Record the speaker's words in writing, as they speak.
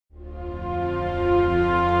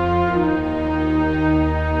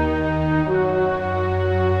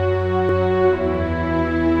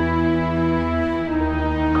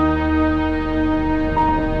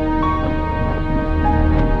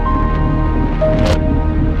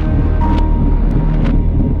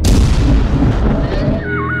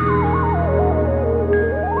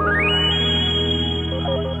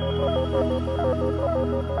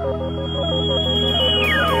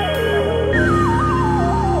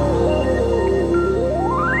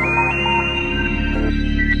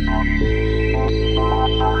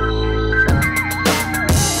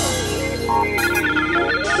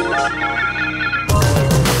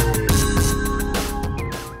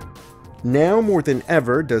Now more than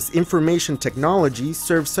ever does information technology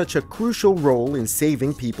serve such a crucial role in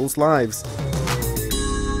saving people's lives.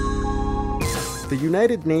 The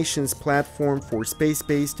United Nations Platform for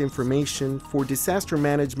Space-Based Information for Disaster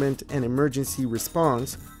Management and Emergency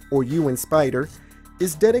Response, or UN-SPIDER,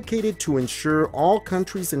 is dedicated to ensure all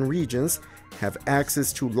countries and regions have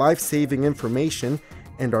access to life-saving information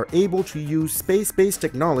and are able to use space-based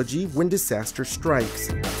technology when disaster strikes.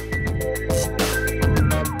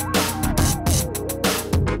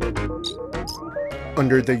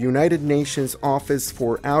 Under the United Nations Office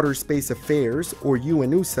for Outer Space Affairs, or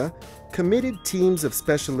UNOOSA, committed teams of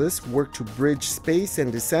specialists work to bridge space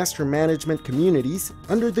and disaster management communities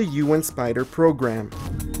under the UN-SPIDER program.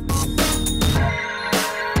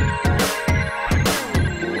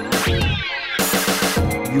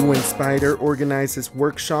 UN-SPIDER organizes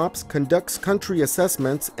workshops, conducts country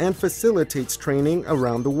assessments, and facilitates training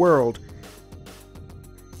around the world.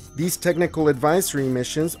 These technical advisory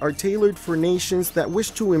missions are tailored for nations that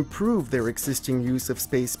wish to improve their existing use of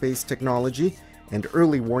space-based technology and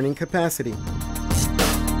early warning capacity.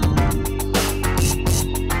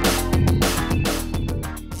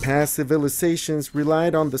 Past civilizations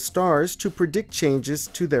relied on the stars to predict changes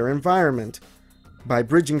to their environment. By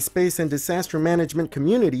bridging space and disaster management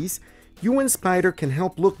communities, UN-SPIDER can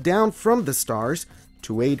help look down from the stars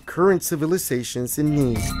to aid current civilizations in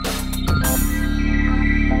need.